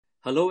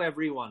Hello,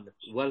 everyone.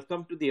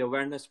 Welcome to the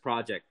Awareness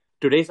Project.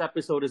 Today's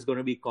episode is going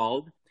to be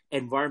called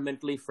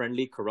Environmentally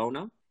Friendly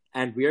Corona.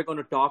 And we are going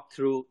to talk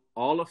through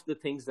all of the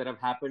things that have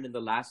happened in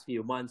the last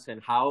few months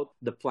and how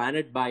the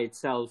planet by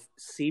itself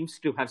seems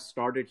to have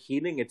started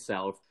healing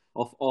itself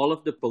of all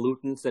of the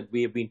pollutants that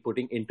we have been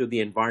putting into the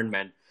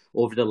environment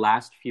over the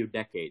last few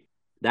decades.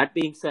 That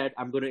being said,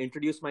 I'm going to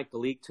introduce my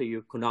colleague to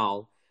you,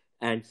 Kunal,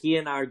 and he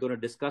and I are going to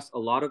discuss a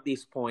lot of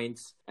these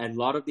points and a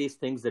lot of these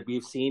things that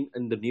we've seen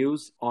in the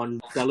news,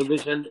 on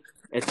television,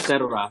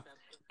 etc.,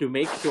 to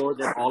make sure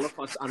that all of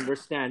us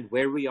understand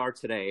where we are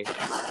today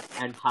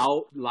and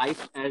how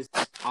life as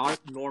our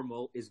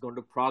normal is going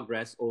to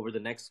progress over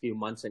the next few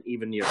months and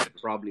even years,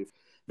 probably.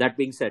 That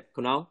being said,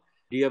 Kunal,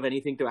 do you have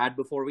anything to add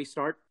before we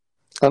start?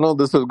 I know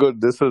this is good.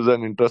 This is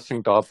an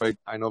interesting topic.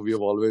 I know we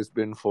have always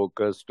been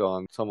focused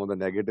on some of the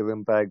negative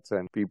impacts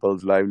and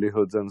people's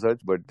livelihoods and such,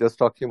 but just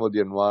talking about the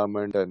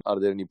environment and are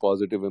there any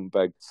positive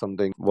impacts,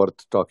 something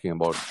worth talking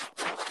about.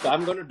 So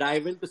I'm going to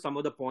dive into some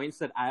of the points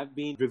that I've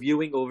been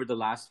reviewing over the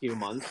last few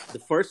months. The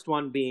first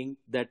one being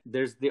that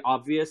there's the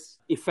obvious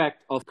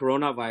effect of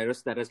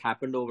coronavirus that has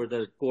happened over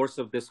the course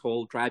of this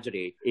whole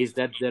tragedy is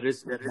that there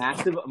is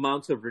massive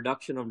amounts of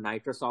reduction of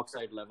nitrous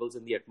oxide levels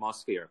in the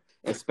atmosphere,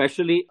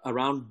 especially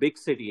around big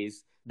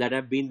cities that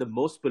have been the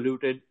most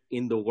polluted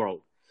in the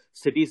world.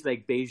 Cities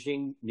like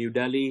Beijing, New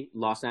Delhi,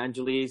 Los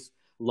Angeles,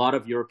 a lot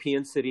of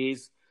European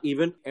cities,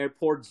 even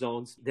airport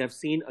zones, they have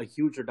seen a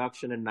huge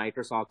reduction in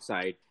nitrous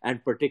oxide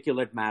and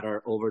particulate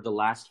matter over the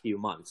last few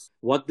months.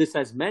 What this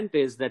has meant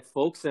is that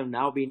folks have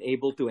now been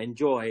able to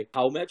enjoy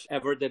how much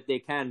ever that they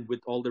can with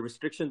all the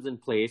restrictions in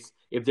place.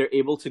 If they're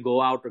able to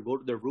go out or go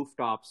to the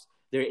rooftops,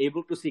 they're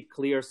able to see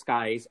clear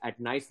skies. At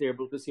night, they're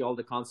able to see all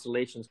the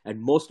constellations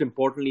and most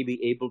importantly,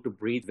 be able to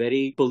breathe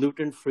very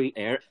pollutant free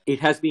air. It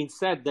has been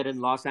said that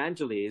in Los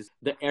Angeles,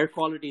 the air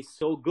quality is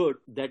so good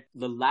that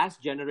the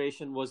last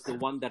generation was the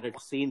one that had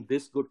seen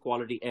this good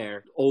quality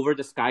air over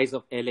the skies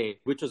of LA,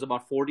 which was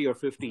about 40 or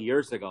 50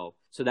 years ago.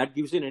 So that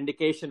gives you an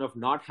indication of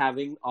not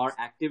having our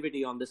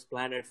activity on this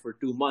planet for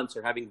 2 months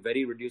or having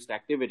very reduced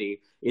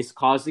activity is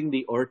causing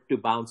the earth to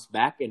bounce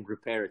back and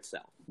repair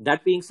itself.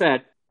 That being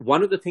said,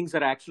 one of the things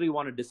that I actually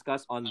want to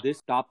discuss on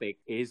this topic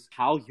is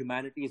how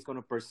humanity is going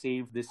to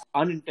perceive this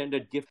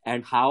unintended gift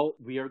and how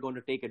we are going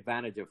to take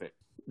advantage of it.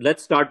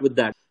 Let's start with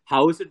that.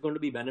 How is it going to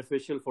be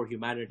beneficial for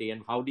humanity,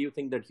 and how do you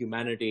think that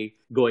humanity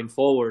going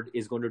forward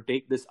is going to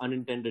take this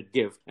unintended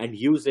gift and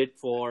use it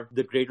for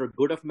the greater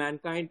good of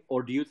mankind?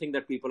 Or do you think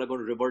that people are going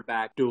to revert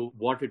back to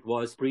what it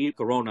was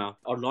pre-corona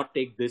or not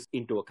take this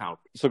into account?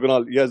 So,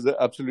 Kunal, yes,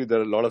 absolutely. There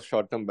are a lot of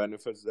short-term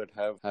benefits that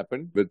have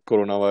happened with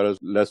coronavirus,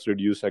 less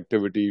reduced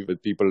activity,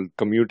 with people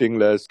commuting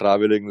less,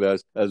 traveling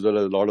less, as well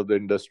as a lot of the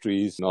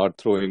industries not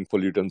throwing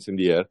pollutants in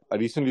the air. I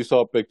recently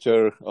saw a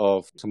picture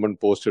of someone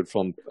posted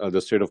from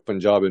the state of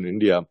Punjab in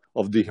India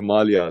of the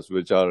Himalayas,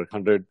 which are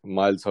 100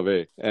 miles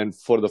away. And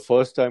for the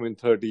first time in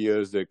 30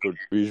 years, they could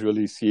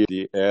visually see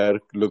the air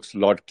looks a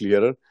lot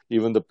clearer.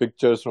 Even the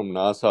pictures from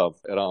NASA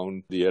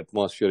around the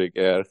atmospheric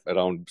air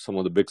around some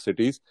of the big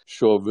cities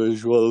show a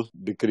visual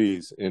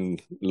decrease in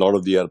a lot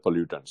of the air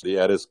pollutants. The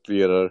air is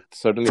clearer. It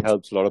certainly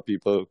helps a lot of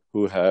people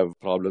who have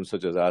problems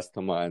such as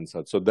asthma and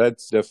such. So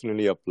that's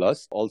definitely a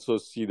plus. Also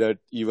see that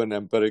even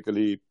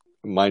empirically,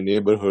 my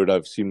neighborhood,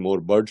 I've seen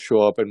more birds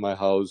show up in my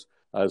house.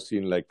 I've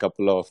seen like a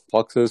couple of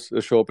foxes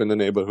show up in the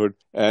neighborhood.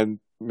 And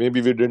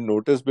maybe we didn't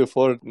notice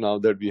before now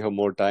that we have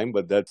more time,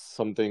 but that's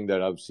something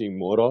that I've seen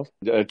more of.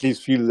 At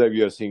least feels like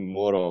we are seeing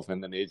more of,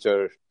 and the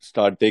nature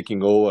start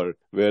taking over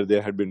where they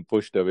had been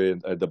pushed away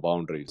at the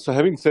boundaries. So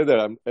having said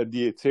that, at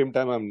the same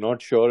time, I'm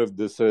not sure if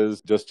this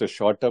is just a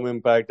short-term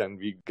impact and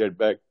we get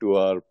back to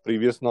our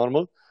previous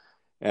normal.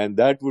 And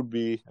that would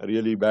be a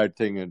really bad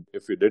thing. And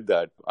if we did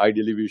that,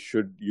 ideally, we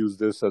should use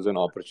this as an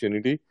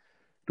opportunity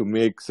to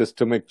make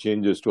systemic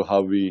changes to how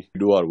we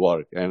do our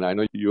work. And I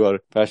know you are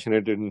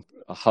passionate in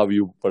how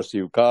you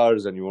perceive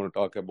cars and you want to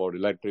talk about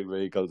electric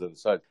vehicles and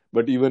such.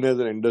 But even as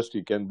an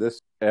industry, can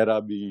this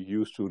era be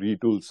used to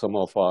retool some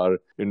of our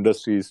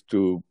industries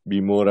to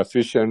be more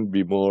efficient,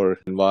 be more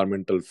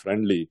environmental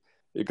friendly?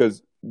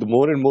 Because the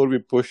more and more we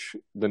push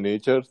the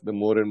nature, the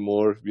more and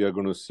more we are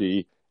going to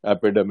see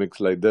epidemics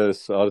like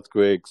this,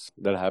 earthquakes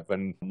that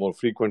happen more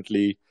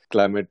frequently,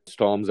 climate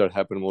storms that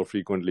happen more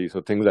frequently. So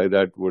things like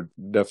that would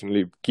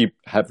definitely keep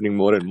happening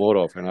more and more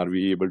of. And are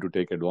we able to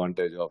take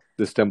advantage of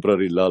this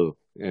temporary lull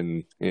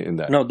in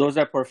that? No, those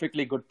are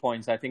perfectly good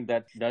points. I think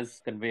that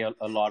does convey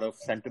a lot of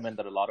sentiment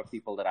that a lot of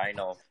people that I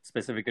know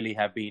specifically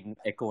have been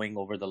echoing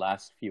over the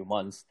last few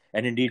months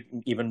and indeed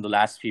even the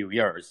last few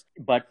years.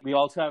 But we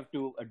also have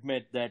to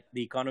admit that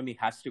the economy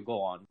has to go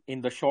on.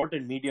 In the short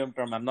and medium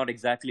term, I'm not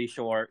exactly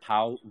sure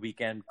how we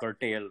can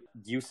curtail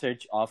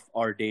usage of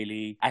our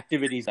daily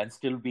activities and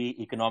still be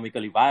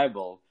economically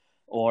viable.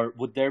 Or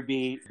would there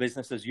be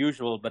business as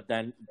usual, but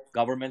then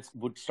governments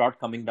would start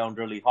coming down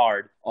really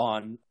hard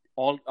on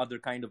all other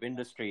kind of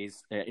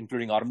industries,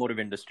 including automotive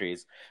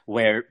industries,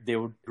 where they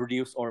would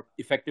reduce or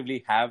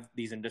effectively have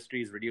these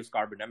industries reduce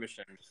carbon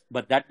emissions.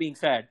 But that being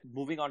said,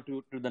 moving on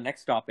to the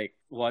next topic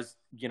was,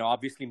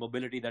 obviously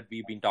mobility that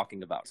we've been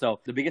talking about. So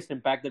the biggest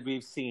impact that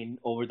we've seen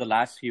over the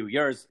last few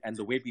years and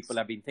the way people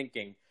have been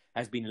thinking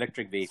has been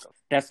electric vehicles.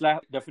 Tesla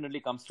definitely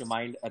comes to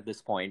mind at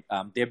this point.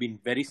 They've been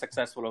very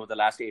successful over the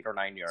last 8 or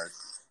 9 years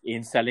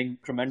in selling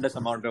tremendous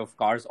amount of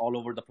cars all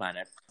over the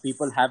planet.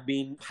 People have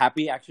been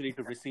happy actually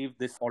to receive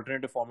this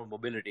alternative form of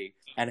mobility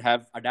and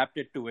have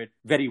adapted to it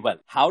very well.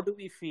 How do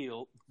we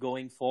feel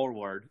going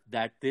forward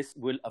that this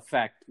will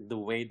affect the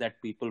way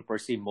that people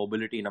perceive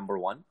mobility, number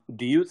one?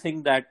 Do you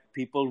think that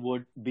people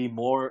would be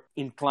more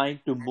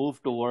inclined to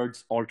move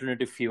towards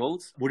alternative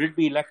fuels? Would it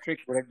be electric?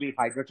 Would it be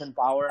hydrogen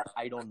power?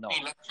 I don't know.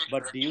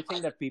 But do you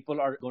think that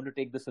people are going to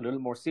take this a little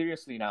more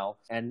seriously now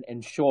and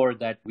ensure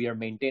that we are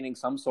maintaining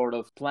some sort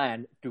of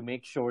plan to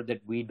make sure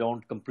that we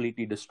don't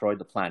completely destroy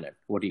the planet?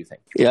 What do you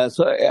think? Yeah,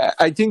 so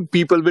I think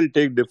people will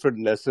take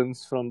different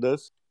lessons from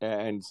this.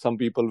 And some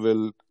people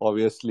will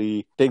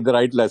obviously take the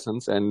right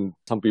lessons, and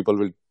some people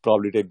will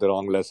probably take the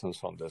wrong lessons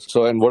from this.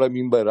 So, and what I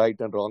mean by right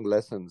and wrong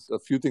lessons, a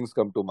few things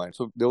come to mind.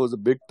 So there was a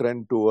big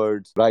trend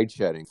towards ride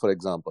sharing, for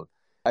example.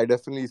 I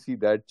definitely see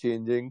that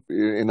changing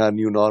in our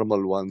new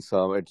normal once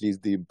at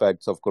least the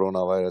impacts of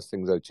coronavirus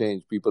things have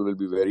changed. People will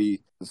be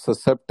very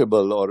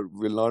susceptible or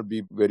will not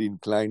be very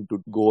inclined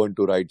to go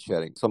into ride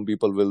sharing. Some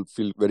people will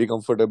feel very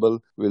comfortable,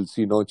 will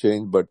see no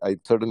change, but I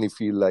certainly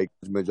feel like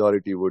the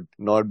majority would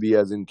not be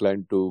as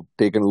inclined to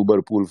take an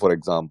Uber pool, for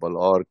example,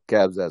 or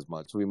cabs as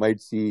much. So we might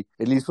see,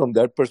 at least from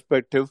that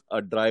perspective,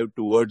 a drive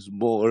towards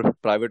more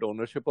private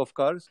ownership of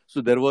cars.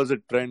 So there was a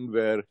trend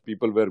where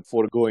people were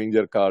foregoing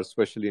their cars,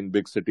 especially in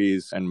big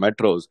cities and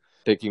metros,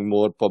 taking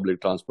more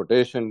public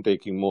transportation,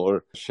 taking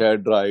more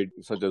shared ride,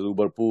 such as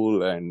Uber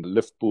pool and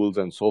Lyft pools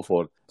and so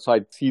forth. So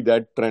I see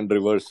that trend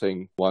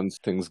reversing once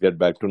things get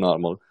back to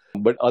normal.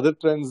 But other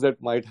trends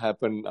that might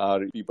happen are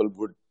people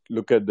would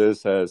look at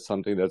this as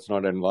something that's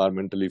not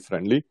environmentally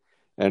friendly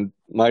and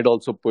might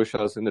also push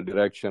us in the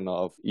direction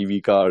of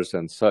EV cars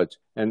and such.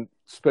 And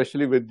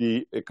especially with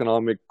the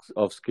economics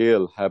of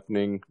scale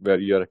happening where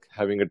you're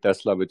having a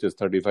Tesla, which is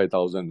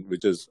 35,000,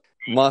 which is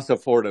mass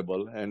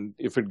affordable. And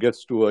if it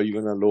gets to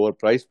even a lower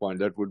price point,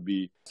 that would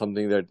be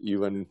something that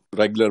even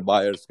regular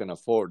buyers can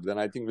afford. Then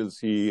I think we'll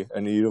see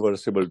an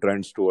irreversible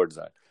trends towards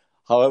that.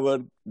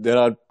 However, there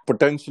are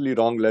potentially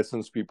wrong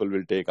lessons people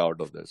will take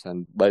out of this.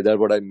 And by that,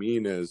 what I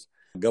mean is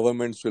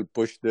governments will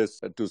push this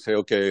to say,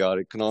 okay, our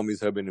economies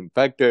have been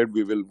impacted.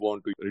 We will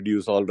want to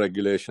reduce all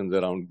regulations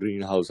around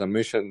greenhouse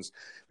emissions.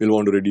 We'll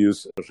want to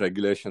reduce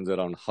regulations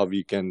around how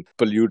we can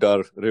pollute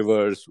our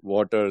rivers,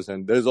 waters.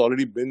 And there's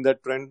already been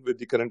that trend with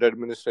the current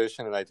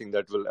administration. And I think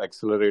that will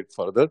accelerate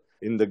further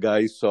in the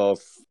guise of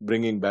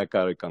bringing back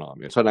our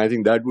economy. So and I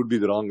think that would be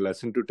the wrong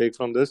lesson to take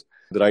from this.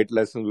 The right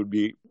lesson would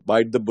be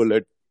bite the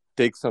bullet,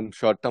 take some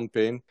short-term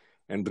pain,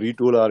 and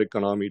retool our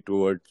economy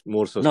towards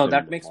more sustainable. No,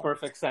 that makes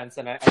perfect sense.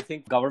 And I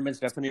think governments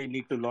definitely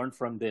need to learn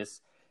from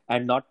this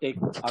and not take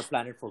our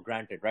planet for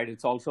granted, right?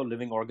 It's also a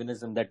living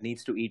organism that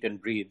needs to eat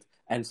and breathe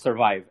and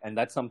survive. And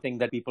that's something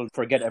that people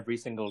forget every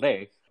single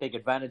day. Take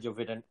advantage of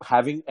it. And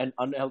having an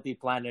unhealthy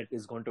planet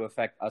is going to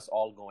affect us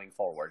all going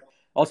forward.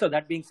 Also,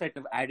 that being said,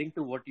 adding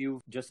to what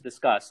you just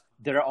discussed,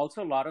 there are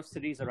also a lot of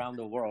cities around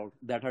the world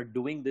that are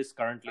doing this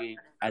currently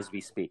as we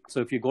speak. So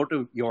if you go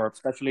to Europe,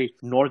 especially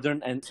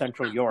Northern and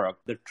Central Europe,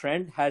 the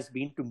trend has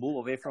been to move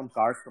away from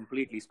cars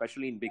completely,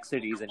 especially in big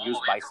cities, and use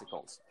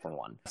bicycles, for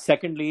one.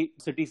 Secondly,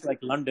 cities like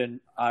London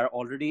are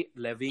already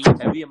levying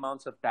heavy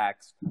amounts of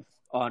tax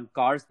on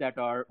cars that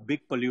are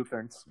big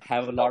pollutants,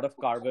 have a lot of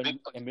carbon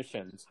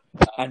emissions,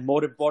 and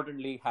more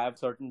importantly, have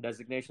certain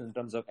designations in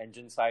terms of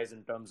engine size,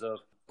 in terms of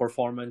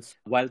performance,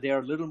 while they are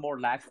a little more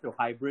lax to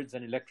hybrids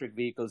and electric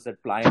vehicles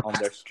that ply on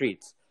their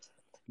streets.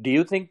 Do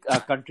you think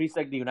countries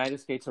like the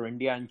United States or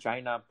India and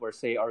China, per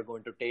se, are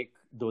going to take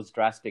those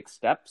drastic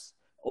steps?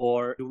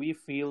 Or do we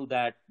feel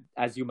that,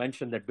 as you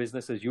mentioned, that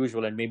business as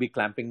usual and maybe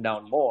clamping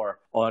down more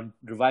on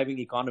reviving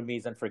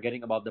economies and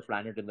forgetting about the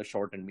planet in the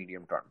short and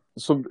medium term?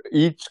 So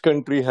each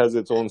country has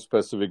its own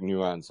specific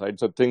nuance, right?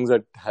 So things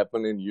that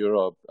happen in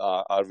Europe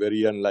are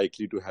very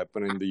unlikely to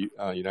happen in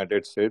the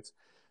United States.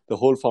 The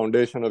whole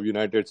foundation of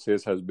United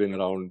States has been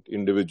around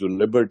individual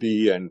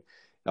liberty and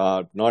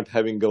not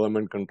having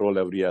government control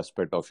every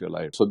aspect of your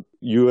life. So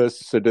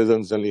US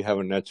citizens generally have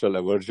a natural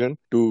aversion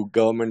to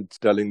government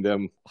telling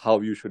them how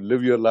you should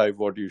live your life,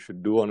 what you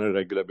should do on a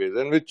regular basis,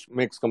 and which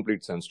makes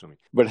complete sense to me.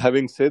 But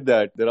having said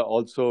that, there are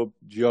also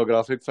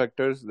geographic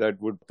factors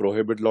that would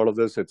prohibit a lot of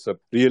this. It's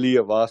really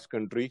a vast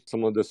country.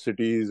 Some of the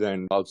cities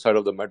and outside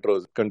of the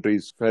metros, country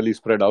is fairly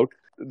spread out.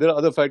 There are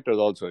other factors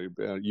also.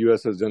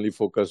 US is generally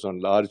focused on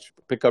large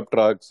pickup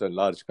trucks and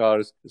large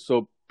cars.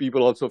 So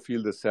people also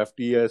feel the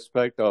safety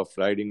aspect of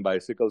riding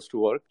bicycles to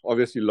work.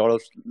 Obviously, a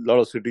lot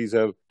of cities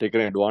have taken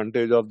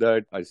advantage of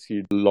that. I see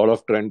a lot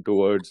of trend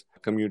towards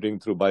commuting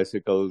through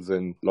bicycles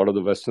in a lot of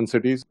the Western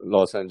cities.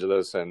 Los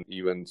Angeles and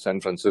even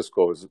San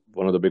Francisco is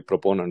one of the big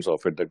proponents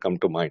of it that come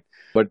to mind.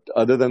 But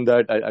other than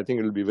that, I think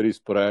it will be very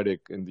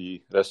sporadic in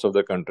the rest of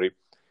the country.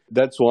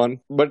 That's one.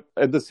 But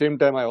at the same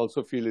time, I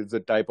also feel it's a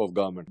type of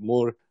government.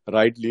 More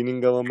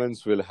right-leaning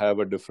governments will have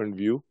a different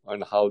view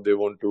on how they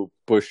want to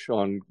push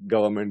on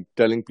government,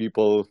 telling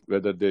people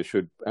whether they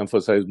should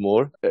emphasize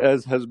more.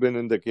 As has been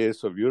in the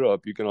case of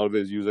Europe, you can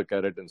always use a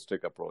carrot and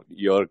stick approach.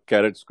 Your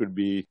carrots could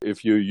be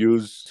if you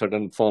use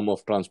certain form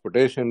of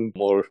transportation,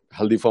 more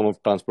healthy form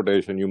of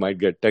transportation, you might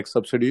get tax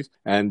subsidies.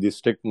 And the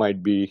stick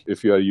might be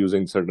if you are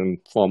using certain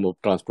form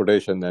of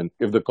transportation, then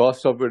if the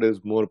cost of it is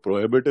more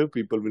prohibitive,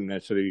 people will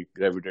naturally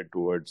gravitate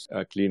towards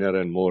a cleaner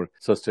and more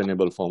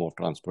sustainable form of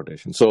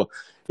transportation. So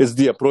is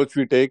the approach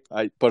we take.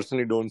 I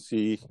personally don't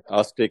see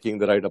us taking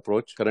the right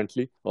approach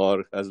currently,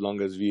 or as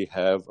long as we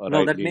have a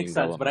No, that makes right-leaning sense.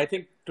 But government. I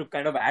think to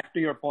kind of add to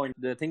your point,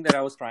 the thing that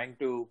I was trying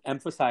to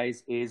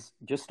emphasize is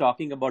just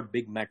talking about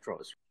big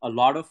metros. A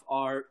lot of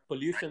our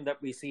pollution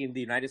that we see in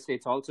the United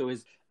States also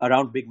is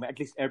around at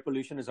least air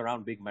pollution is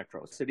around big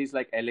metros. Cities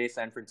like LA,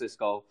 San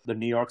Francisco, the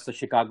New Yorks, the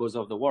Chicagos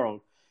of the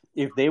world,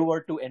 if they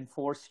were to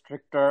enforce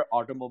stricter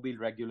automobile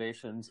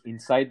regulations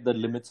inside the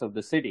limits of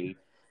the city,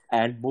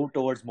 and move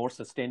towards more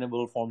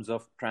sustainable forms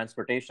of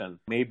transportation,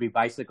 maybe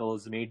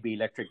bicycles, maybe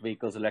electric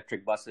vehicles,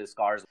 electric buses,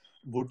 cars.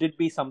 Would it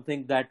be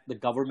something that the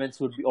governments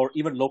would be, or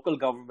even local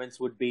governments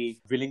would be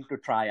willing to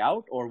try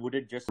out, or would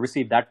it just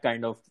receive that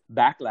kind of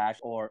backlash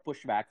or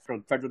pushback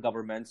from federal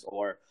governments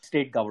or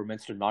state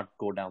governments to not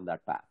go down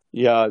that path?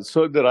 Yeah,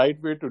 so the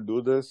right way to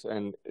do this,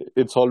 and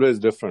it's always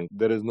different.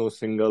 There is no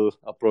single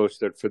approach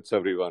that fits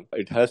everyone.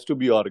 It has to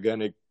be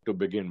organic to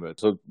begin with.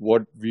 So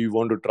what we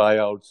want to try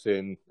out, say,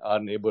 in our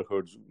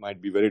neighborhoods might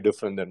be very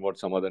different than what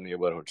some other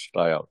neighborhoods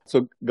try out.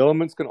 So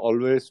governments can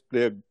always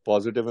play a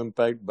positive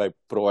impact by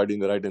providing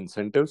the right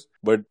incentives,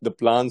 but the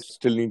plan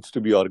still needs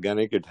to be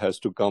organic. It has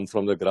to come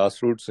from the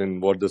grassroots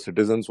and what the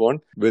citizens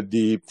want, with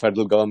the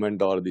federal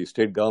government or the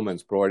state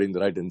governments providing the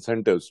right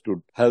incentives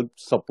to help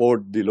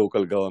support the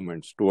local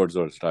governments towards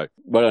our strike.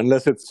 But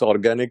unless it's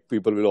organic,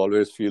 people will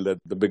always feel that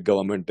the big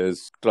government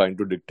is trying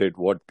to dictate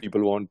what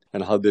people want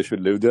and how they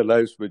should live their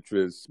lives, which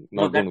is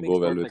No, not going that to go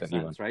makes well with perfect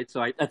anyone. sense, right?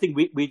 So I think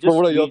we So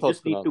what just are your we thoughts,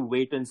 just need Kunal? to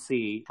wait and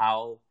see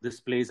how this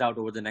plays out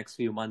over the next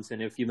few months,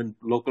 and if even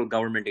local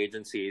government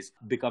agencies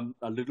become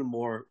a little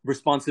more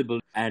responsible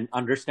and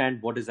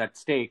understand what is at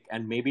stake,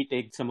 and maybe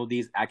take some of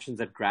these actions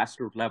at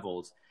grassroots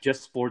levels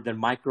just for their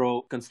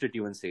micro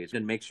constituencies,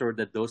 and make sure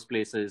that those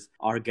places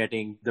are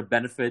getting the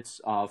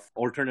benefits of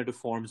alternative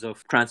forms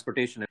of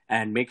transportation,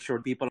 and make sure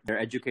people are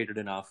educated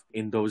enough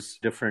in those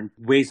different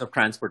ways of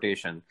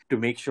transportation to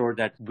make sure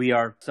that we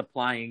are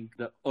supplying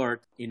the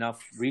earth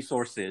enough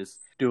resources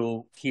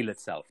to heal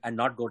itself and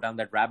not go down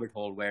that rabbit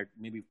hole where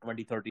maybe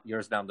 20, 30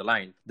 years down the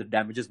line, the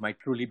damages might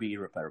truly be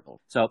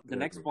irreparable. So the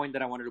next point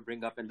that I wanted to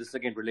bring up, and this is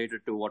again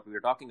related to what we were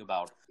talking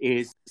about,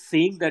 is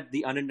seeing that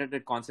the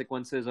unintended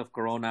consequences of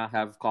Corona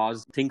have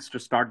caused things to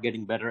start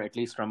getting better, at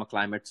least from a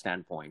climate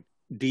standpoint.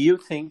 Do you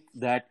think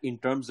that in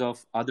terms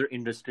of other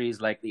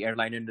industries like the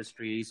airline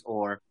industries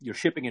or your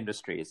shipping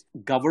industries,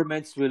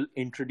 governments will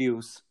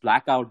introduce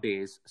blackout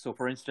days? So,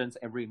 for instance,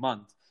 every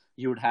month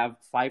you would have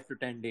 5 to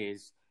 10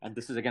 days, and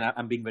this is again,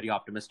 I'm being very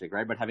optimistic,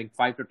 right? But having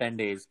 5 to 10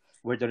 days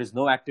where there is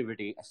no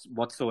activity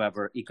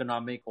whatsoever,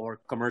 economic or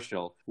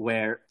commercial,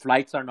 where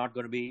flights are not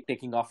going to be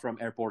taking off from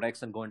airport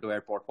X and going to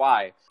airport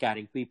Y,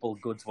 carrying people,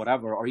 goods,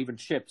 whatever, or even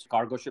ships,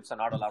 cargo ships are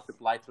not allowed to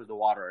fly through the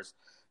waters,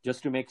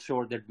 just to make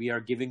sure that we are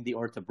giving the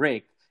earth a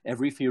break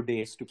every few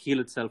days to heal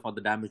itself on the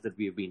damage that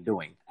we have been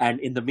doing. And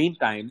in the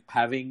meantime,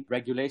 having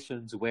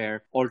regulations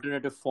where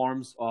alternative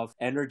forms of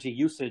energy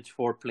usage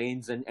for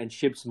planes and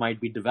ships might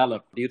be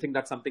developed. Do you think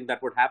that's something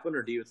that would happen?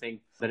 Or do you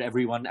think that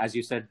everyone, as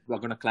you said, we're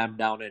going to clamp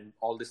down and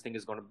all this thing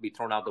is going to be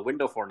thrown out the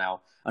window for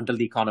now until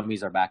the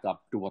economies are back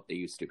up to what they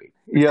used to be?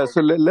 Yeah, so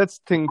let's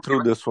think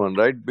through this one,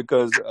 right?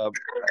 Because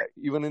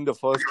even in the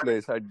first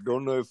place, I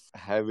don't know if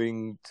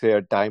having, say,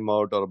 a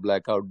timeout or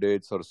blackout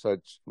dates or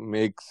such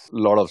makes a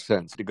lot of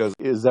sense. Because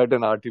is that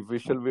an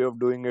artificial way of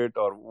doing it,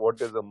 or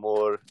what is a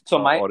more So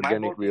my whole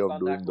organic way take of on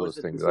that doing was those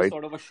that things, this is right?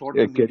 sort of a short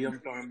Yeah, to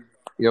medium term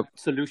yep.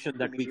 solution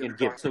that we can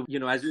give. So,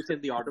 as you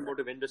said, the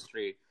automotive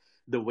industry,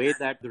 the way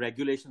that the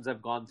regulations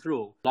have gone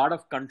through, a lot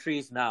of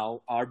countries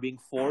now are being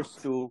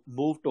forced to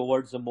move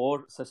towards a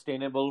more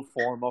sustainable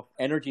form of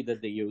energy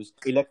that they use,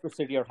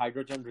 electricity or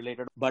hydrogen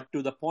related, but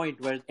to the point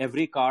where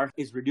every car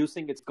is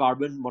reducing its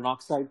carbon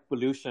monoxide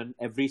pollution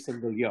every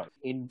single year.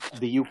 In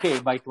the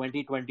UK, by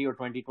 2020 or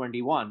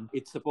 2021,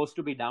 it's supposed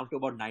to be down to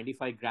about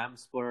 95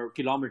 grams per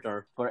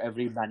kilometer for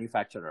every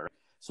manufacturer.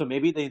 So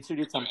maybe they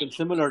institute something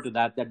similar to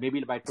that, that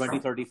maybe by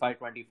 2035,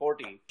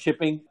 2040,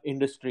 shipping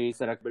industries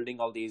that are building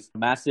all these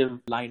massive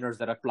liners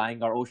that are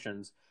flying our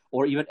oceans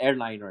or even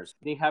airliners.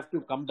 They have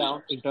to come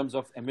down in terms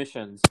of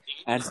emissions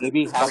and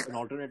maybe have an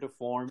alternative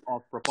form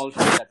of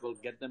propulsion that will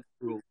get them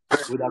through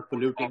without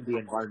polluting the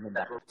environment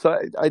that much. So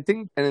I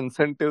think an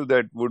incentive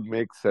that would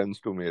make sense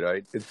to me,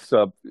 right? It's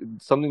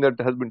something that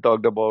has been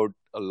talked about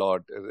a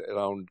lot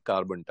around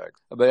carbon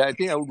tax. But I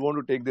think I would want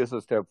to take this a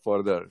step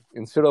further.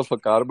 Instead of a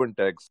carbon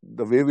tax,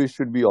 the way we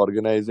should be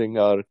organizing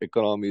our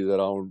economies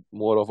around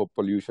more of a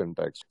pollution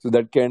tax. So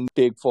that can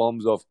take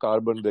forms of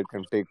carbon, that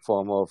can take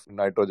form of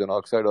nitrogen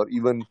oxide, or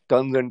even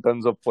tons and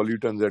tons of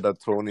pollutants that are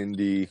thrown in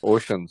the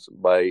oceans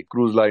by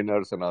cruise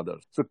liners and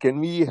others. So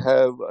can we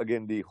have,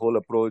 again, the whole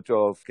approach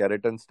of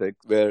carrot and stick,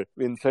 where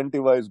we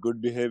incentivize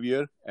good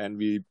behavior and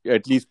we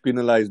at least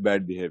penalize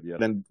bad behavior?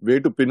 And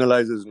way to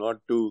penalize is not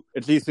to,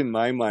 at least in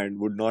my mind,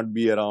 would not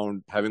be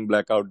around having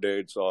blackout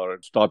dates or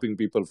stopping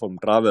people from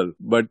travel,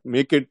 but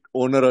make it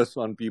onerous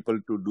on people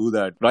to do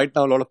that. Right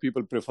now, a lot of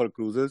people prefer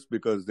cruises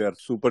because they are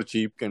super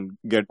cheap, can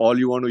get all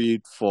you want to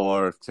eat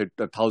for, say,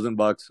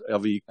 $1,000 a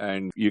week,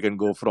 and you can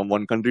go from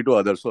one country to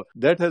other. So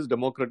that has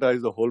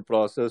democratized the whole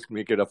process,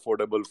 make it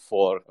affordable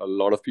for a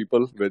lot of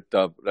people with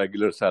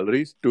regular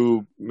salaries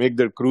to make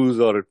their cruise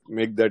or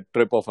make that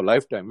trip of a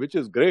lifetime, which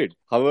is great.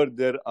 However,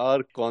 there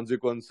are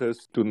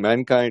consequences to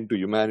mankind, to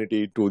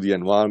humanity, to the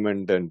environment,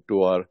 and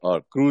to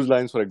our cruise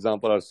lines, for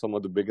example, are some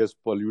of the biggest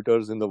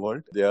polluters in the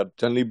world. They are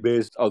generally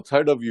based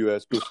outside of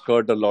US to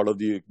skirt a lot of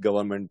the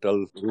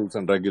governmental rules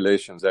and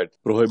regulations that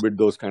prohibit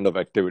those kind of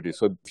activities.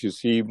 So if you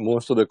see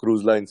most of the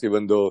cruise lines,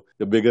 even though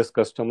the biggest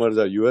customers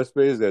are US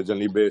based, they're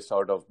generally based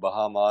out of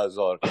Bahamas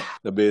or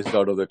they're based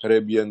out of the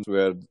Caribbean,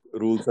 where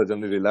rules are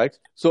generally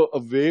relaxed. So a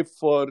way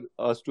for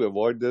us to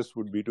avoid this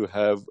would be to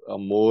have a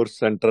more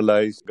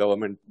centralized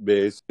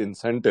government-based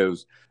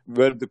incentives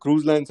where the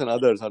cruise lines and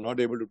others are not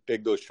able to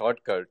take those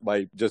shortcuts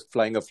by just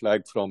flying a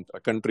flag from a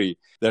country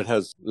that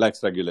has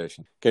lax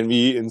regulation. Can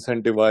we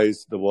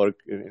incentivize the work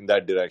in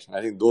that direction?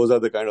 I think those are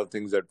the kind of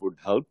things that would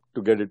help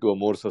to get it to a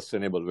more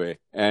sustainable way.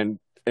 And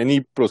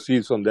any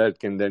proceeds from that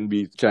can then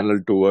be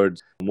channeled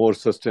towards more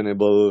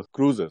sustainable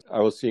cruises.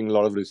 I was seeing a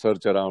lot of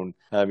research around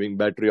having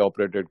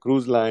battery-operated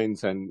cruise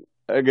lines, and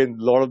again,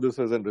 a lot of this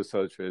is in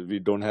research phase. We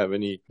don't have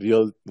any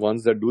real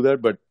ones that do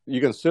that, but you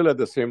can still, at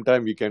the same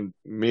time, we can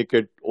make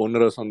it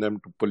onerous on them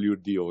to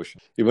pollute the ocean.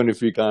 Even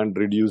if we can't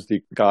reduce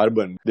the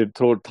carbon, they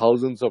throw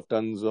thousands of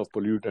tons of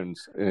pollutants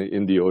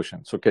in the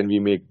ocean. So can we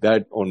make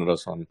that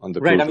onerous on the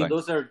Right. cruise I mean, line,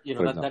 those are,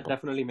 that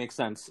definitely makes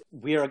sense.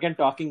 We are again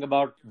talking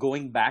about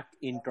going back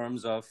in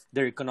terms of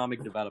their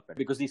economic development,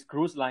 because these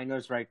cruise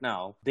liners right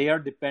now, they are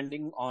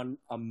depending on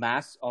a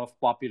mass of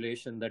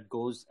population that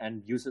goes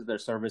and uses their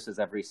services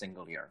every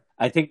single year.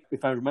 I think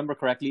if I remember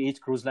correctly,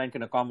 each cruise line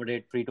can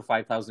accommodate 3,000 to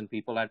 5,000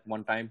 people at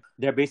one time.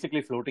 They're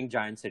basically floating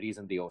giant cities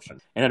in the ocean.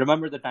 And I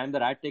remember the time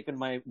that I'd taken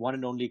my one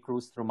and only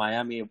cruise through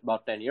Miami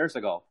about 10 years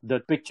ago. The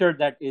picture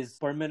that is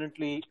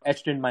permanently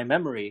etched in my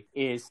memory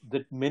is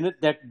the minute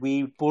that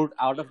we pulled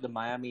out of the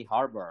Miami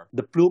harbor,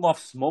 the plume of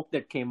smoke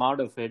that came out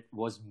of it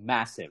was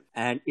massive.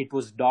 And it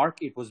was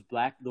dark, it was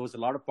black. There was a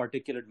lot of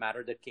particulate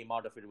matter that came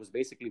out of it. It was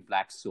basically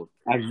black soot.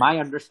 And my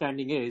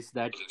understanding is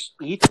that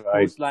each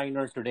cruise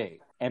liner today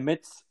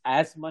emits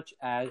as much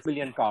as a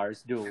million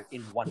cars do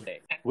in one day,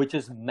 which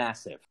is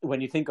massive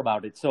when you think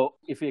about it. So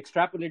if you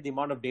extrapolate the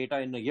amount of data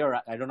in a year,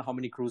 I don't know how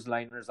many cruise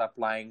liners are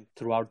flying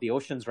throughout the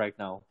oceans right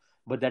now,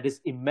 but that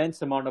is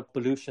immense amount of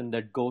pollution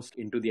that goes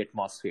into the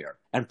atmosphere,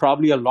 and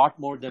probably a lot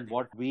more than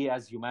what we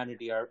as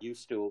humanity are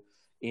used to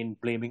in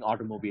blaming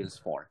automobiles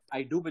for.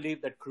 I do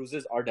believe that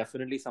cruises are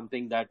definitely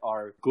something that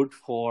are good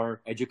for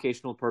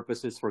educational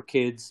purposes for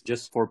kids,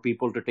 just for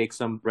people to take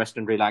some rest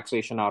and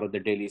relaxation out of their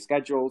daily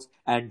schedules.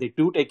 And they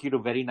do take you to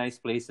very nice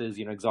places,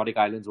 exotic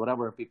islands,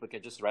 whatever, people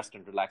can just rest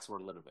and relax for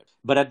a little bit.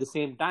 But at the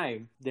same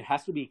time, there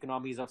has to be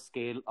economies of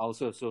scale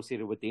also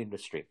associated with the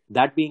industry.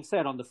 That being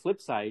said, on the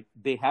flip side,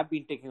 they have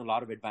been taking a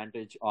lot of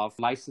advantage of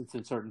license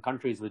in certain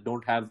countries that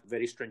don't have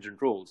very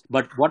stringent rules.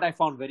 But what I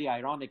found very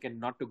ironic,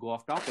 and not to go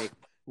off topic,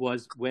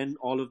 was when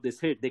all of this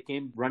hit, they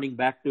came running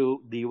back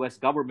to the US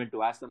government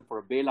to ask them for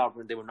a bailout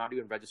when they were not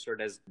even registered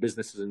as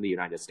businesses in the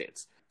United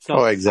States.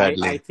 So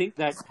exactly. I think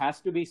that has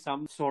to be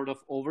some sort of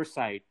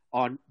oversight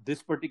on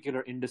this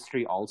particular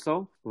industry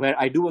also, where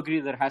I do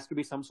agree there has to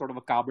be some sort of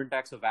a carbon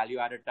tax, a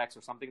value-added tax,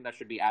 or something that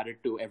should be added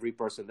to every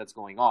person that's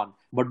going on.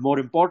 But more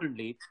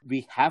importantly,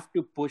 we have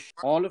to push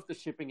all of the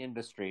shipping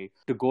industry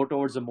to go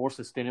towards a more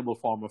sustainable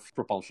form of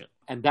propulsion.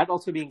 And that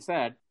also being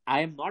said, I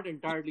am not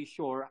entirely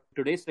sure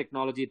today's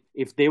technology,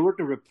 if they were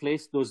to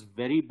replace those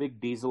very big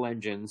diesel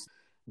engines,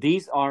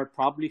 these are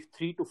probably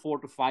 3 to 4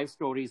 to 5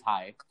 stories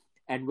high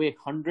and weigh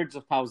hundreds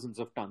of thousands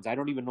of tons. I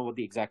don't even know what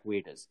the exact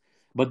weight is,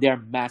 but they're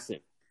massive.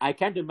 I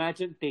can't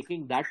imagine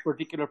taking that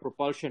particular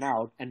propulsion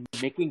out and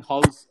making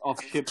hulls of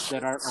ships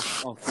that are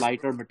of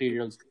lighter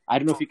materials. I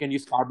don't know if you can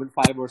use carbon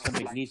fiber or some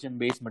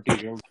magnesium-based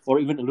materials, or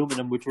even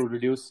aluminum, which will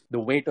reduce the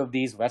weight of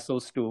these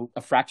vessels to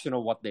a fraction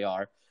of what they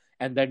are,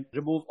 and then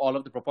remove all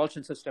of the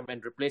propulsion system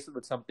and replace it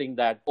with something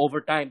that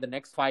over time, the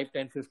next 5,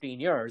 10, 15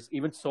 years,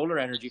 even solar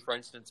energy, for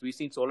instance, we've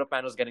seen solar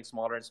panels getting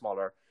smaller and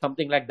smaller,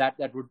 something like that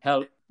that would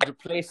help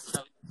replace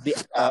the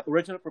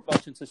original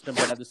propulsion system,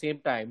 but at the same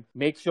time,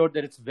 make sure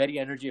that it's very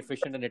energy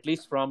efficient and at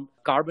least from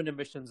carbon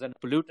emissions and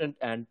pollutant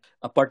and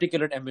a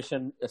particulate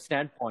emission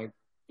standpoint,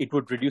 it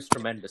would reduce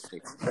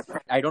tremendously.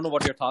 I don't know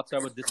what your thoughts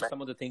are, but this is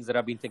some of the things that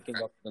I've been thinking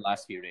of the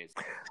last few days.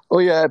 Oh,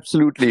 yeah,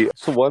 absolutely.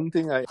 So, one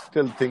thing I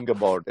still think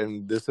about,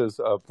 and this is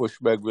a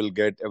pushback we'll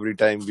get every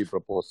time we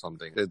propose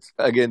something. It's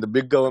again, the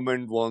big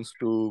government wants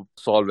to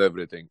solve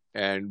everything,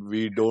 and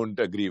we don't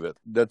agree with.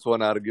 That's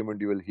one argument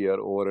you will hear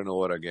over and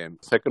over again.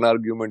 Second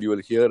argument you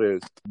will hear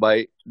is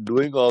by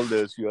doing all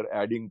this, you are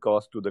adding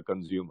cost to the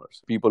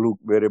consumers. People who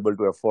were able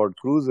to afford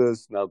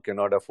cruises now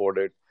cannot afford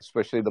it,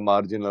 especially the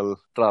marginal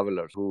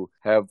travelers who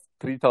have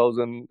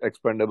 3,000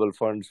 expendable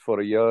funds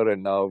for a year,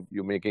 and now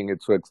you're making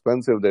it so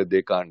expensive that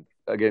they can't.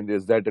 Again,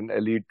 is that an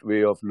elite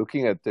way of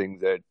looking at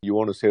things that you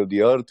want to save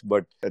the earth,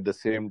 but at the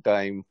same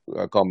time,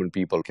 common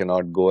people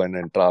cannot go in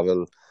and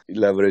travel,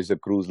 leverage the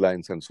cruise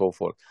lines and so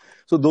forth.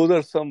 So those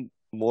are some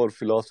more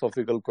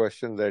philosophical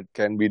questions that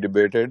can be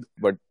debated,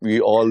 but we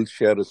all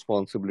share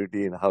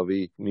responsibility in how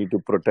we need to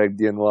protect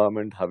the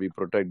environment, how we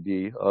protect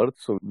the earth,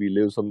 so we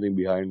leave something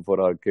behind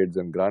for our kids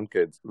and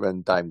grandkids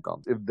when time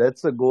comes. If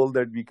that's a goal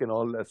that we can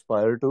all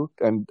aspire to,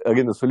 and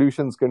again, the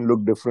solutions can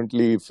look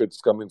differently if it's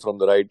coming from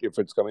the right, if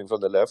it's coming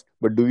from the left,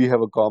 but do we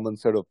have a common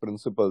set of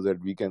principles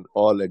that we can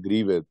all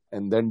agree with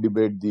and then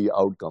debate the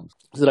outcomes?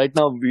 So right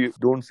now, we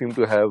don't seem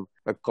to have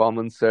a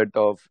common set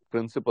of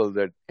principles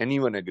that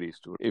anyone agrees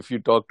to. If you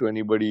talk to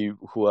anybody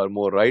who are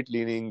more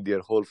right-leaning, their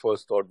whole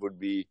first thought would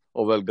be,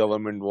 oh, well,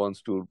 government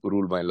wants to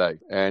rule my life.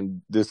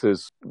 And this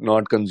is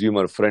not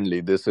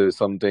consumer-friendly. This is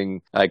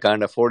something I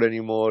can't afford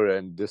anymore,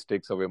 and this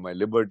takes away my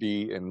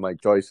liberty and my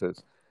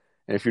choices.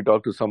 And if you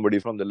talk to somebody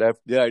from the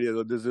left, the idea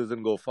that this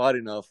doesn't go far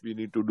enough, we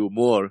need to do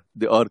more.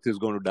 The earth is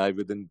going to die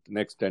within the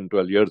next 10,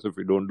 12 years if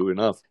we don't do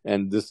enough.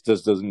 And this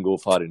just doesn't go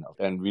far enough.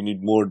 And we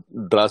need more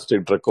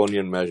drastic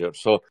draconian measures.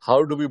 So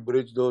how do we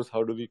bridge those?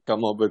 How do we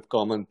come up with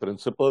common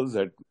principles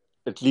that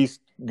at least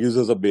gives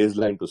us a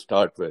baseline to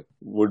start with?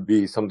 Would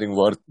be something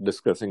worth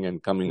discussing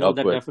and coming up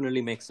That with.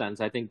 definitely makes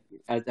sense. I think,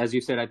 as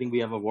you said, I think we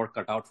have a work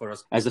cut out for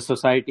us as a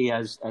society,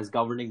 as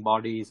governing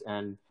bodies,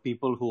 and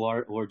people who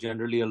are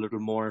generally a little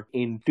more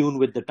in tune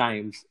with the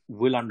times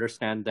will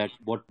understand that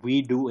what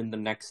we do in the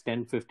next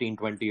 10, 15,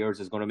 20 years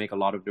is going to make a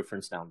lot of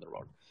difference down the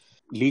road.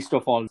 Least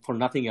of all, for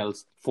nothing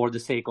else, for the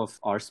sake of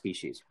our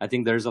species. I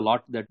think there's a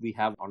lot that we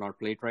have on our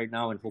plate right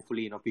now, and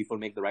hopefully, people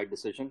make the right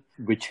decision,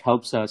 which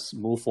helps us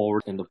move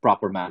forward in the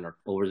proper manner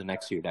over the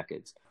next few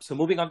decades. So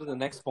moving on to the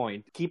next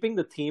point, keeping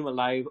the theme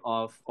alive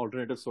of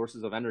alternative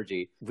sources of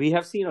energy, we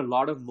have seen a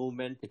lot of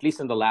movement, at least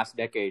in the last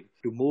decade,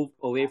 to move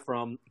away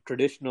from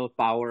traditional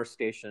power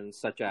stations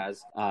such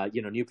as,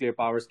 nuclear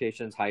power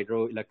stations,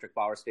 hydroelectric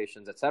power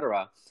stations,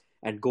 etc.,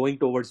 and going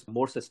towards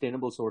more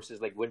sustainable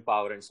sources like wind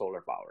power and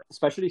solar power.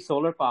 Especially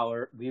solar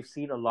power, we've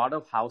seen a lot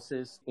of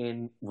houses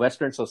in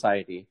Western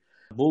society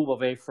move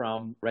away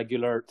from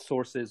regular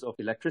sources of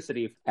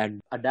electricity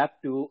and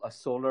adapt to a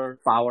solar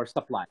power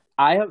supply.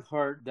 I have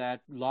heard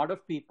that a lot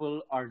of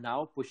people are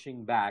now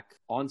pushing back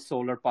on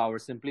solar power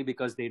simply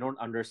because they don't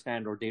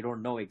understand or they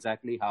don't know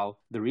exactly how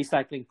the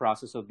recycling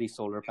process of these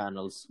solar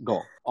panels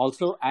go.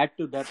 Also, add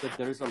to that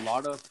there is a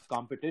lot of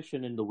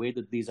competition in the way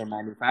that these are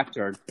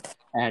manufactured.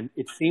 And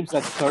it seems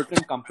that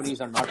certain companies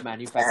are not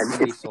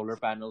manufacturing these solar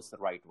panels the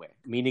right way,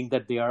 meaning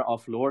that they are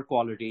of lower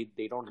quality,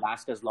 they don't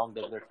last as long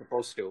as they're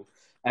supposed to,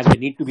 and they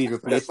need to be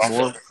replaced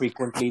more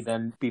frequently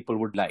than people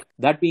would like.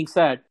 That being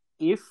said,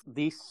 if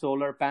these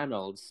solar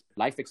panels,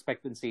 life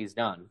expectancy is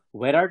done,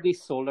 where are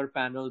these solar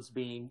panels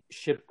being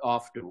shipped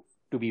off to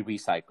be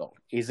recycled?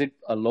 Is it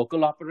a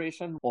local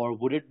operation, or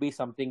would it be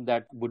something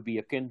that would be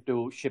akin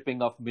to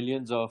shipping of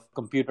millions of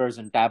computers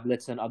and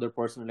tablets and other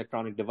personal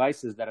electronic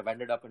devices that have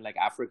ended up in like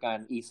Africa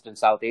and East and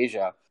South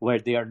Asia, where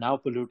they are now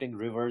polluting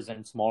rivers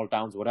and small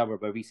towns, whatever,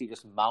 where we see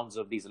just mounds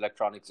of these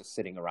electronics just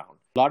sitting around?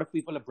 A lot of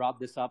people have brought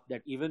this up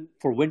that even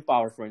for wind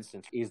power, for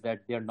instance, is that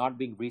they're not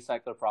being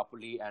recycled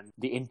properly, and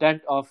the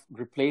intent of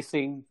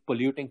replacing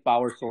polluting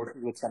power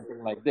sources with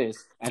something like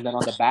this, and then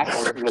on the back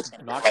end,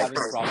 not having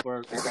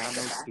proper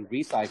channels to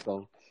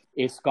recycle,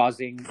 is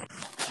causing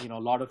a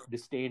lot of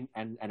disdain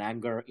and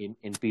anger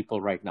in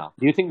people right now.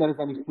 Do you think there is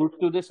any truth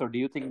to this, or do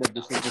you think that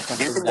this is just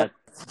something that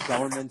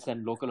governments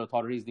and local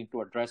authorities need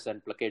to address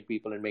and placate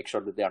people and make sure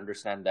that they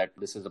understand that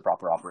this is the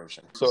proper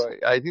operation? So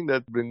I think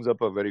that brings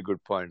up a very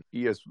good point.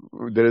 Yes,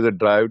 there is a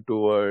drive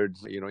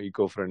towards,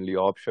 eco-friendly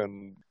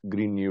option,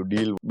 Green New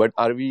Deal. But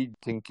are we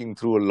thinking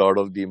through a lot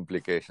of the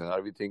implications?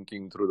 Are we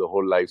thinking through the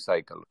whole life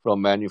cycle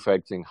from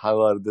manufacturing?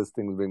 How are these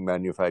things being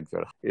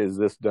manufactured? Is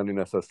this done in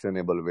a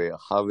sustainable way?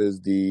 How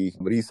is the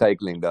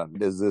recycling done?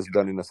 Is this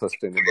done in a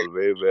sustainable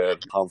way where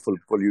harmful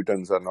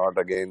pollutants are not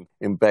again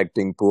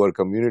impacting poor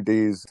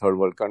communities, third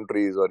world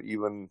countries, or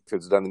even if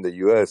it's done in the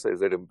US,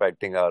 is it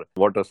impacting our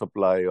water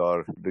supply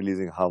or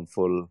releasing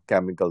harmful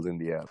chemicals in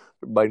the air?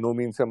 By no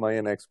means am I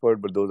an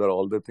expert, but those are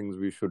all the things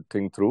we should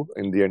think through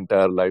in the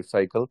entire life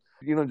cycle.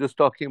 Just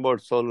talking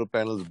about solar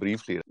panels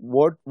briefly,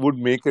 what would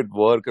make it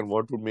work and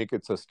what would make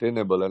it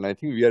sustainable? And I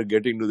think we are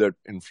getting to that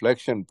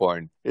inflection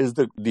point is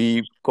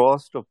the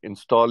cost of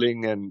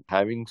installing and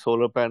having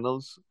solar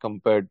panels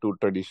compared to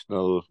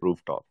traditional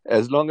rooftop.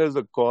 As long as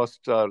the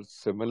costs are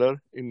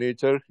similar in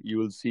nature, you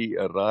will see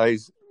a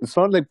rise. It's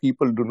not like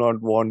people do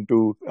not want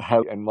to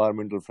have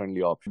environmental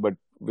friendly options, but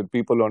with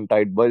people on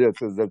tight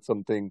budgets, is that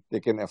something they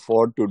can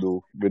afford to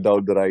do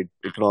without the right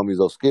economies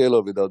of scale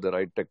or without the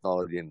right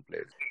technology in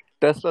place?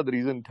 Tesla, the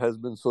reason it has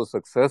been so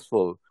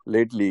successful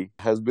lately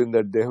has been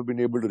that they have been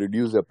able to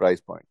reduce their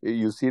price point.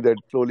 You see that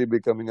slowly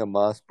becoming a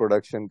mass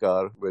production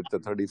car with the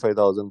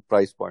 35,000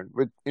 price point,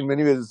 which in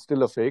many ways is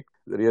still a fake.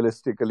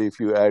 Realistically, if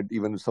you add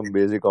even some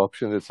basic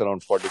options, it's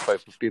around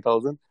 45,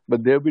 50,000.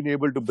 But they've been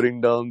able to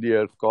bring down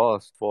their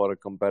cost for a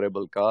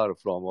comparable car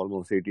from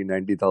almost 80,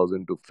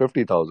 90,000 to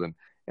 50,000.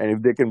 And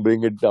if they can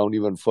bring it down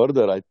even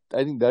further, I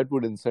think that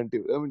would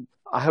incentive.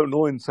 I have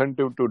no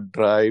incentive to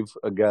drive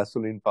a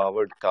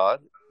gasoline-powered car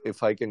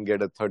if I can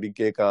get a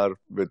 30K car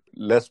with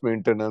less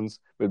maintenance,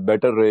 with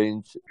better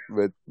range,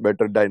 with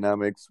better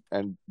dynamics,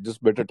 and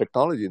just better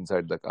technology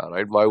inside the car,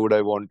 right? Why would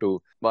I want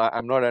to?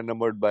 I'm not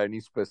enamored by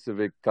any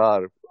specific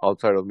car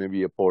outside of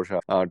maybe a Porsche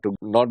to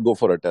not go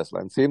for a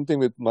Tesla. And same thing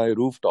with my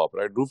rooftop,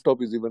 right?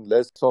 Rooftop is even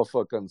less of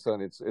a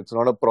concern. It's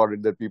not a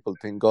product that people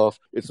think of.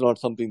 It's not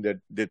something that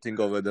they think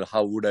of whether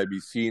how would I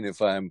be seen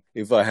if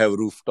I have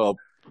rooftop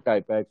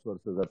type X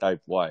versus a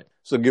type Y.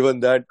 So given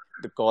that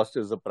the cost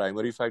is the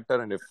primary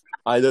factor, and if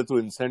either through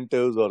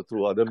incentives or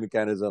through other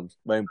mechanisms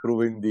by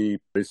improving the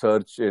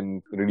research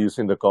in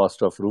reducing the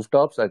cost of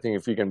rooftops, I think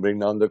if we can bring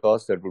down the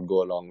cost, that would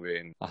go a long way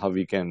in how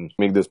we can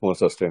make this more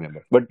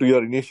sustainable. But to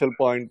your initial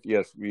point,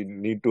 yes, we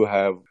need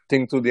to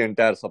think through the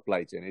entire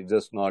supply chain. It's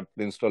just not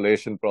the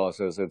installation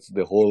process, it's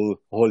the whole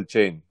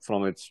chain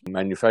from its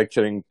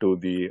manufacturing to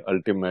the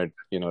ultimate,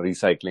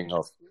 recycling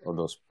of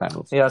those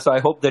panels. Yeah, so I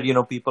hope that,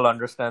 people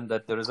understand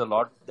that there is a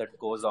lot that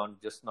goes on,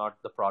 just not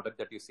the product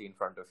that you see in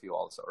front of you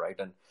also, right?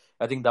 And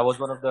I think that was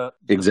one of the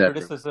Exactly.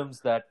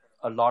 criticisms that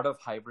a lot of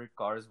hybrid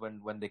cars,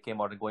 when they came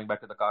out, and going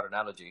back to the car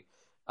analogy,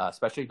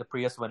 especially the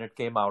Prius when it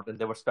came out, and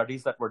there were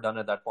studies that were done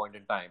at that point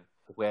in time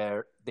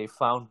where they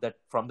found that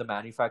from the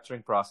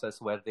manufacturing process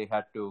where they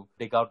had to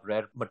dig out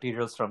rare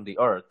materials from the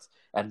earth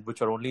and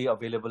which are only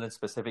available in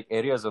specific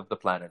areas of the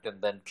planet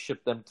and then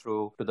ship them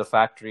through to the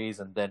factories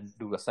and then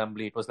do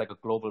assembly, it was like a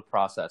global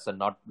process and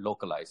not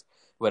localized.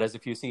 Whereas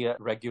if you see a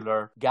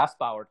regular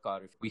gas-powered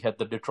car, if we had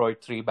the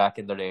Detroit 3 back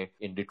in the day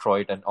in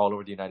Detroit and all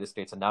over the United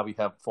States, and now we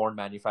have foreign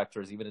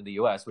manufacturers, even in the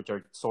US, which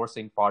are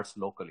sourcing parts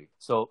locally.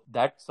 So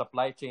that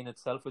supply chain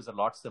itself is a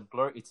lot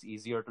simpler. It's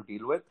easier to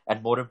deal with.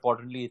 And more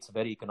importantly, it's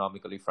very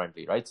economically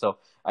friendly, right? So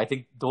I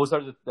think those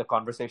are the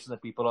conversations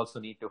that people also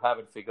need to have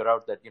and figure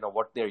out that,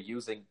 what they're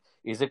using,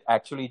 is it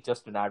actually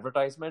just an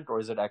advertisement or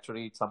is it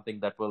actually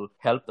something that will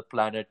help the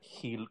planet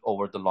heal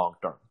over the long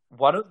term?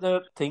 One of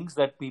the things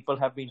that people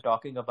have been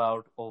talking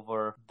about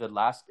over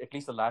at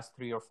least the last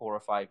 3 or 4 or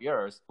 5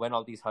 years, when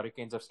all these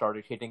hurricanes have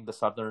started hitting the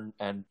southern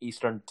and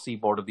eastern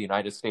seaboard of the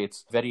United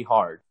States very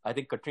hard. I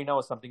think Katrina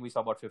was something we saw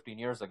about 15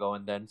 years ago,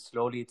 and then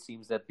slowly it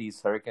seems that these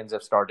hurricanes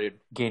have started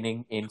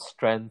gaining in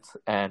strength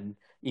and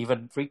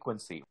even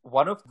frequency.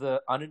 One of the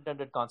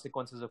unintended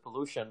consequences of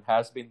pollution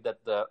has been that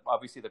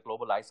obviously the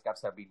global ice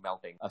caps have been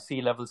melting,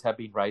 sea levels have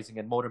been rising,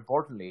 and more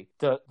importantly,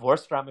 the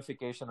worst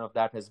ramification of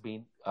that has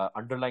been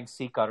underlying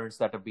sea currents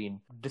that have been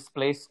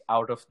displaced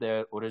out of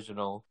their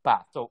original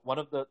path. So one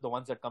of the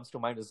ones that comes to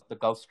mind is the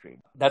Gulf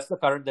Stream. That's the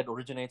current that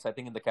originates, I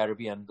think, in the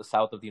Caribbean, the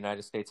south of the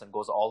United States, and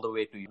goes all the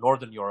way to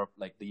northern Europe,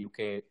 like the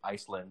UK,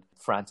 Iceland,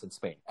 France, and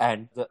Spain.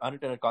 And the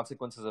unintended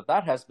consequences of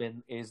that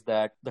is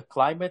that the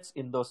climates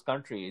in those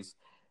countries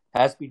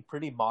has been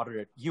pretty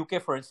moderate.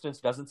 UK, for instance,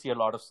 doesn't see a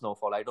lot of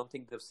snowfall. I don't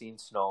think they've seen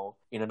snow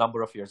in a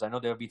number of years. I know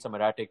there have been some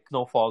erratic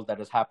snowfall that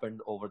has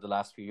happened over the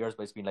last few years,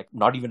 but it's been like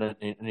not even an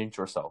inch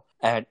or so.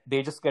 And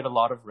they just get a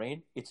lot of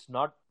rain. It's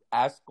not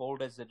as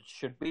cold as it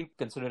should be,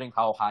 considering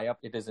how high up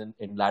it is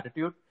in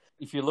latitude.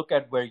 If you look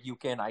at where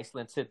UK and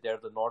Iceland sit, they're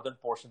the northern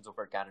portions of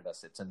where Canada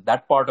sits. And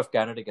that part of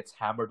Canada gets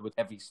hammered with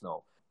heavy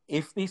snow.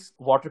 If these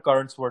water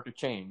currents were to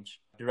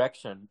change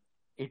direction,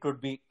 it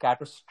would be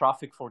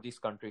catastrophic for these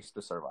countries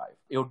to survive.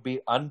 It would be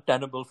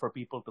untenable for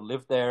people to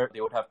live there. They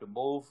would have to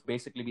move,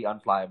 basically be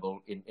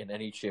unflyable in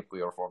any shape,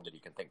 way, or form that you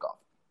can think of.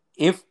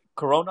 If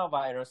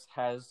coronavirus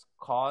has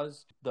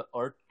caused the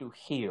earth to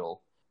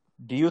heal,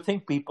 do you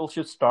think people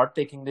should start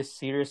taking this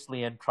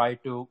seriously and try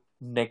to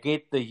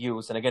negate the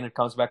use? And again, it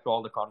comes back to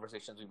all the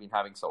conversations we've been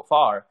having so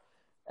far,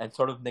 and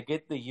sort of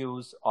negate the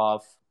use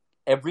of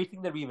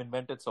everything that we've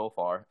invented so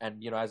far.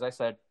 And, as I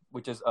said,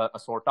 which is a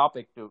sore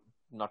topic to,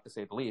 not to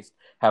say the least,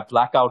 have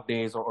blackout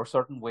days or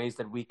certain ways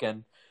that we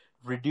can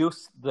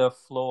reduce the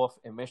flow of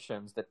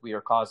emissions that we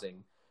are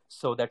causing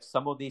so that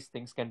some of these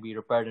things can be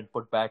repaired and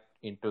put back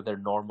into their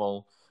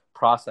normal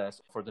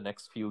process for the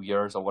next few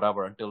years or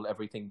whatever, until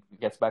everything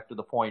gets back to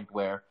the point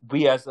where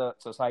we as a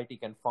society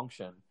can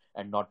function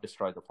and not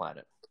destroy the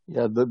planet.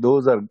 Yeah,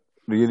 those are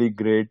really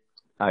great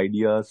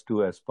ideas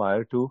to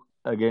aspire to.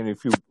 Again,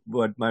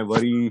 but my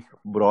worry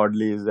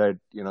broadly is that,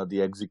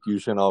 the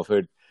execution of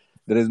it,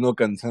 there is no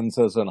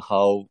consensus on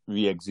how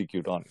we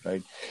execute on it,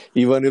 right?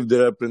 Even if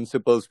there are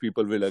principles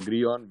people will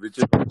agree on, which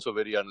is also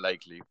very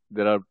unlikely.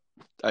 There are,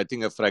 I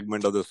think, a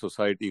fragment of the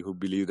society who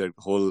believe that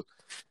whole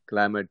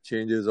climate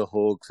change is a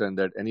hoax and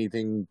that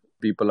anything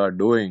people are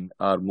doing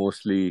are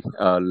mostly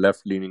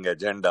left-leaning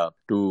agenda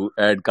to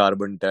add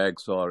carbon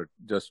tax or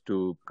just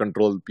to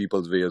control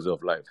people's ways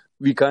of life.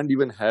 We can't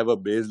even have a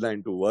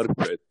baseline to work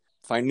with.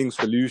 Finding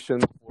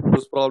solutions for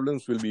those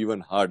problems will be even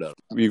harder.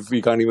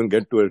 We can't even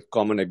get to a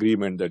common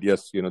agreement that,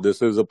 yes,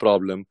 this is a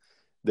problem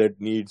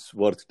that needs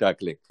worth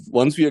tackling.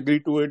 Once we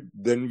agree to it,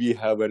 then we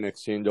have an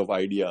exchange of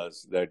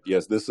ideas that,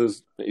 yes, this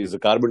is a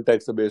carbon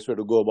tax the best way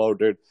to go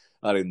about it?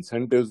 Are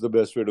incentives the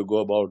best way to go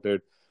about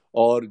it?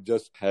 Or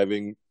just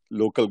having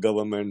local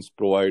governments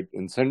provide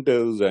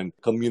incentives and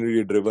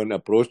community-driven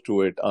approach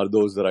to it, are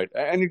those the right?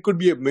 And it could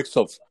be a mix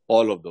of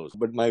all of those.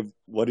 But my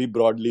worry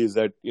broadly is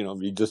that,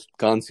 we just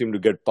can't seem to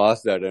get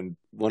past that. And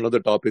one of the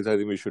topics I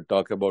think we should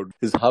talk about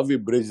is how we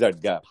bridge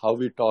that gap, how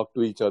we talk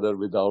to each other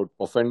without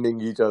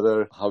offending each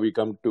other, how we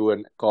come to a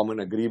common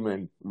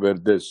agreement where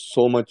there's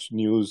so much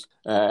news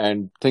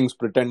and things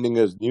pretending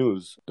as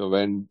news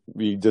when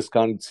we just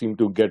can't seem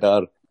to get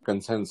our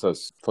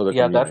consensus for the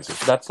Yeah, community.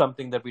 that's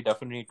something that we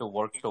definitely need to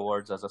work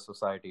towards as a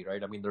society,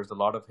 right? I mean, there's a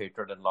lot of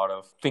hatred and a lot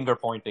of finger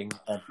pointing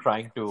and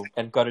trying to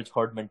encourage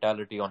herd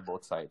mentality on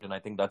both sides. And I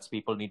think that's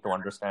people need to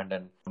understand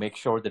and make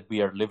sure that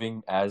we are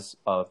living as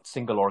a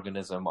single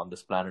organism on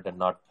this planet and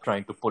not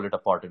trying to pull it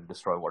apart and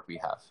destroy what we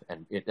have.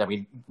 And I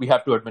mean, we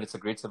have to admit it's a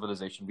great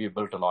civilization. We've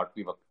built a lot,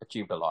 we've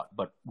achieved a lot,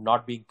 but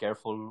not being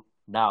careful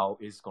now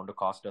is going to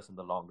cost us in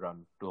the long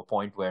run, to a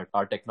point where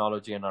our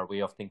technology and our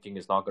way of thinking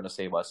is not going to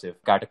save us if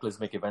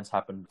cataclysmic events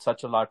happen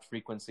such a large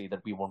frequency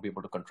that we won't be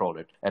able to control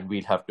it, and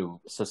we'll have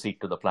to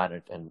secede to the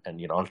planet, and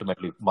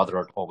ultimately Mother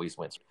Earth always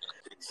wins.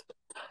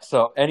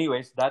 So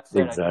anyways, that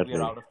said, I think we are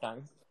Exactly. out of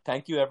time.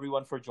 Thank you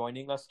everyone for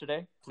joining us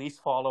today. Please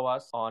follow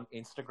us on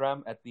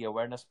Instagram at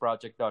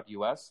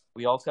theawarenessproject.us.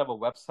 We also have a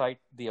website,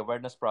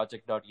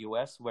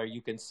 theawarenessproject.us, where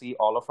you can see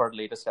all of our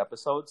latest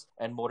episodes.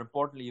 And more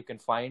importantly, you can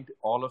find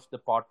all of the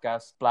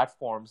podcast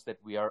platforms that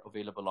we are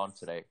available on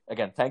today.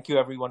 Again, thank you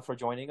everyone for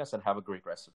joining us, and have a great rest of the day.